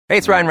Hey,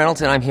 it's Ryan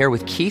Reynolds, and I'm here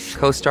with Keith,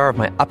 co-star of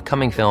my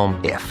upcoming film,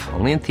 If,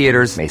 only in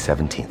theaters May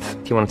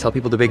 17th. Do you want to tell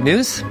people the big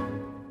news?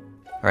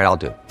 All right, I'll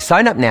do it.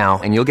 Sign up now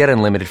and you'll get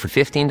unlimited for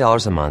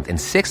 $15 a month and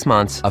 6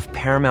 months of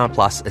Paramount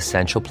Plus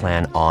Essential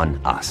Plan on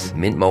us.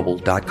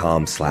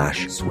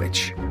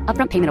 MintMobile.com/switch.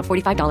 Upfront payment of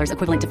 $45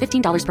 equivalent to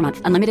 $15 per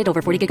month. Unlimited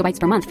over 40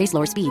 gigabytes per month. Face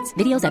lower speeds.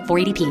 Videos at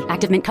 480p.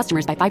 Active Mint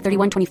customers by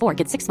 531.24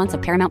 get 6 months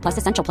of Paramount Plus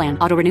Essential Plan.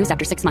 Auto renews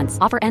after 6 months.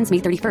 Offer ends May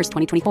 31st,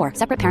 2024.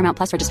 Separate Paramount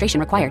Plus registration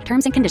required.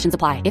 Terms and conditions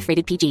apply if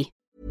rated PG.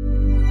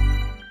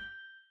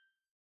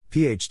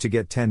 PH to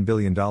get $10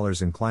 billion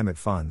in climate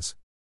funds.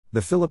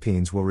 The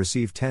Philippines will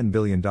receive $10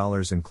 billion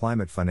in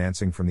climate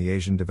financing from the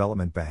Asian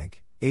Development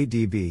Bank,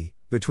 ADB,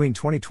 between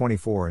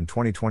 2024 and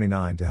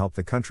 2029 to help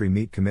the country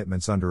meet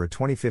commitments under a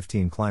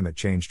 2015 climate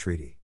change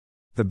treaty.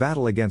 The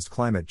battle against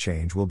climate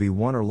change will be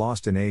won or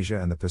lost in Asia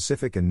and the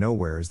Pacific, and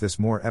nowhere is this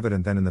more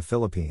evident than in the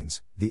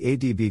Philippines, the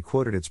ADB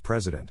quoted its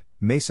president,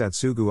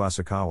 Maysatsugu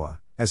Asakawa,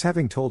 as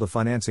having told a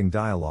financing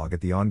dialogue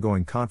at the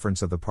ongoing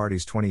conference of the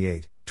party's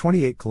 28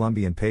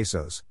 Colombian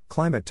pesos,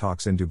 climate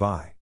talks in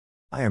Dubai.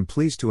 I am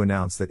pleased to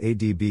announce that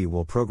ADB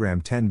will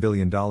program $10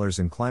 billion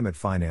in climate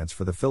finance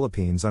for the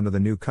Philippines under the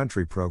new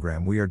country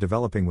program we are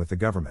developing with the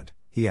government,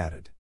 he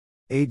added.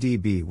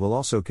 ADB will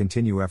also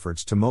continue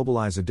efforts to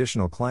mobilize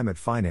additional climate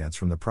finance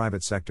from the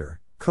private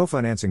sector,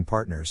 co-financing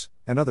partners,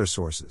 and other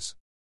sources.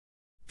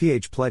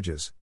 PH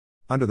pledges.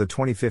 Under the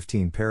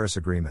 2015 Paris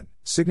Agreement,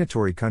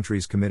 signatory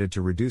countries committed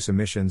to reduce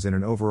emissions in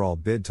an overall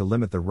bid to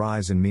limit the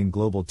rise in mean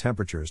global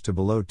temperatures to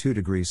below 2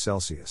 degrees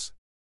Celsius.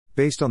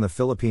 Based on the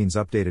Philippines'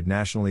 updated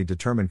Nationally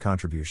Determined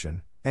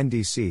Contribution,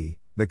 NDC,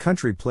 the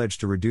country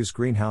pledged to reduce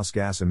greenhouse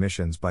gas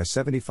emissions by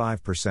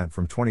 75%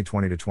 from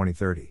 2020 to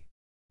 2030.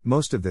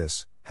 Most of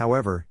this,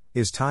 however,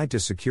 is tied to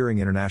securing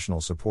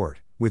international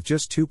support, with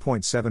just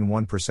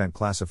 2.71%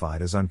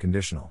 classified as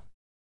unconditional.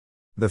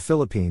 The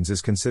Philippines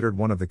is considered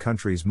one of the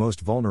countries most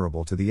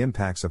vulnerable to the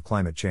impacts of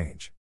climate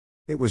change.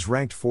 It was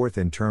ranked fourth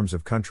in terms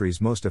of countries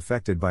most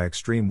affected by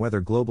extreme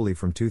weather globally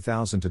from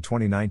 2000 to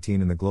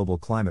 2019 in the Global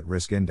Climate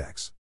Risk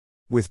Index.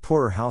 With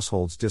poorer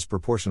households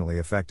disproportionately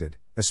affected,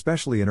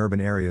 especially in urban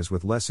areas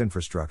with less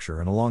infrastructure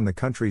and along the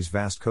country's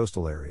vast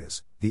coastal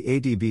areas, the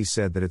ADB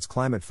said that its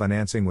climate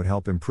financing would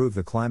help improve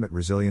the climate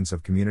resilience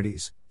of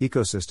communities,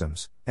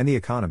 ecosystems, and the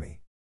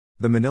economy.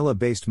 The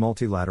Manila-based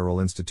multilateral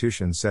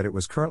institution said it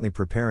was currently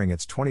preparing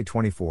its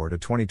 2024 to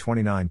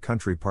 2029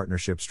 country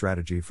partnership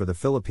strategy for the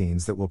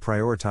Philippines that will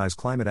prioritize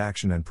climate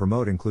action and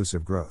promote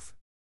inclusive growth.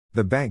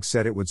 The bank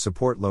said it would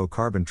support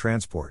low-carbon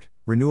transport,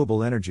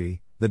 renewable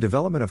energy, the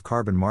development of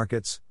carbon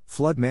markets,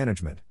 flood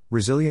management,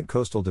 resilient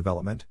coastal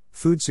development,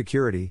 food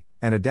security,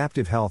 and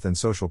adaptive health and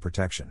social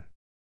protection.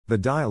 The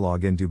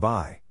dialogue in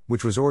Dubai,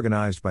 which was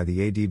organized by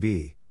the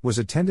ADB, was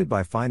attended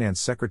by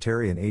Finance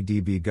Secretary and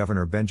ADB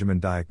Governor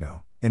Benjamin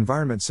Diokno,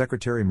 Environment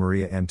Secretary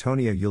Maria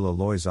Antonia Yula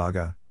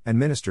Loizaga, and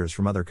ministers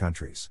from other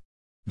countries.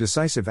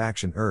 Decisive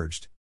action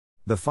urged.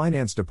 The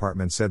Finance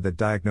Department said that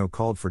Diokno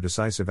called for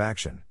decisive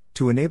action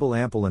to enable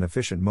ample and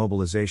efficient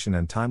mobilization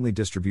and timely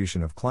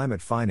distribution of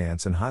climate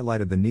finance, and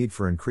highlighted the need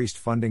for increased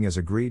funding as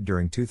agreed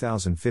during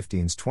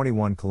 2015's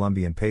 21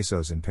 Colombian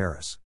pesos in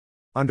Paris.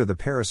 Under the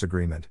Paris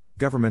Agreement,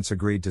 governments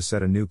agreed to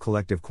set a new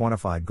collective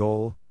quantified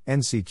goal,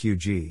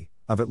 NCQG,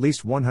 of at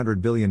least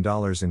 $100 billion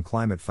in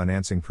climate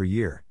financing per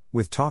year,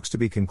 with talks to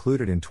be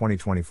concluded in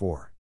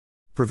 2024.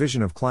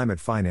 Provision of climate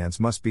finance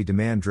must be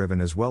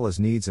demand-driven as well as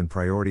needs and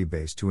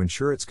priority-based to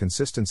ensure its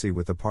consistency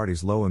with the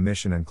party's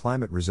low-emission and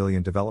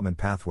climate-resilient development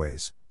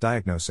pathways,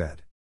 Diokno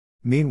said.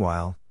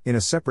 Meanwhile, in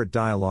a separate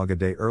dialogue a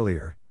day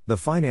earlier, the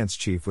finance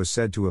chief was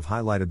said to have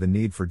highlighted the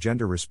need for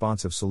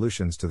gender-responsive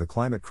solutions to the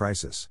climate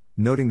crisis,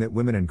 noting that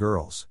women and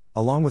girls,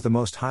 along with the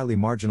most highly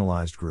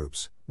marginalized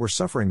groups, were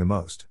suffering the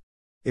most.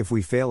 If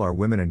we fail our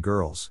women and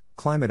girls,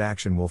 climate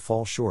action will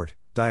fall short,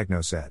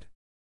 Diokno said.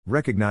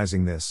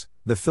 Recognizing this,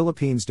 the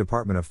Philippines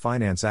Department of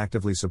Finance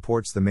actively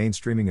supports the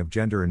mainstreaming of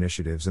gender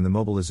initiatives and the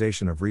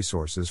mobilization of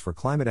resources for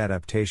climate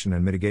adaptation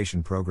and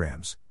mitigation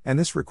programs, and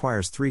this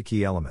requires 3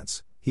 key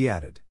elements, he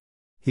added.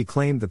 He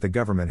claimed that the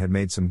government had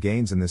made some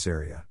gains in this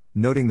area,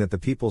 noting that the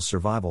People's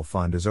Survival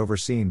Fund is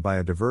overseen by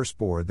a diverse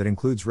board that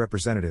includes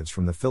representatives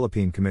from the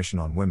Philippine Commission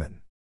on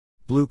Women.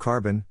 Blue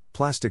carbon,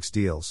 plastics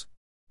deals.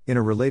 In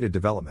a related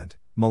development,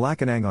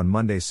 Malacanang on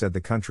Monday said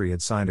the country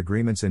had signed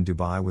agreements in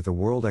Dubai with the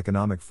World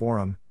Economic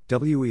Forum,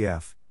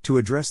 WEF, to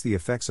address the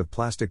effects of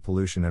plastic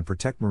pollution and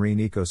protect marine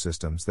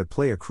ecosystems that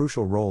play a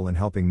crucial role in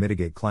helping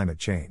mitigate climate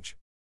change.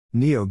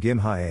 Neo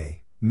Gimhae,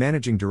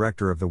 managing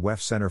director of the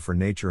WEF Center for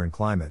Nature and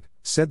Climate,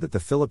 said that the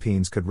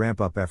Philippines could ramp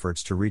up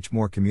efforts to reach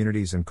more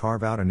communities and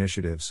carve out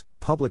initiatives,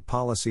 public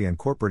policy and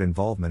corporate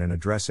involvement in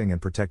addressing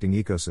and protecting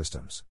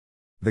ecosystems.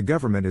 The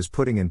government is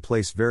putting in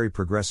place very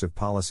progressive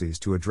policies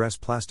to address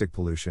plastic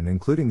pollution,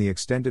 including the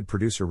extended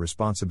producer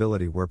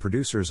responsibility, where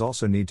producers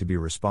also need to be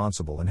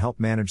responsible and help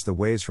manage the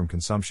waste from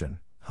consumption,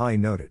 Hai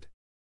noted.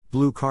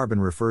 Blue carbon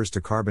refers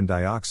to carbon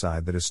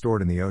dioxide that is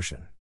stored in the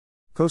ocean.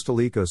 Coastal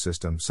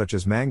ecosystems such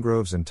as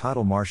mangroves and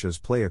tidal marshes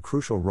play a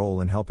crucial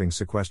role in helping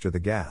sequester the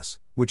gas,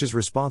 which is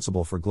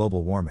responsible for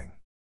global warming.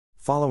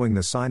 Following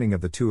the signing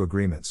of the two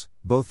agreements,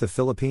 both the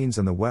Philippines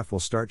and the WEF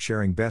will start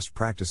sharing best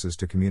practices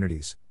to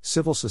communities,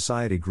 civil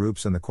society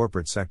groups, and the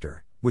corporate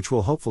sector, which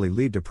will hopefully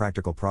lead to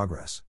practical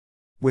progress.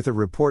 With a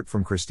report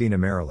from Christina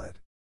Marilet.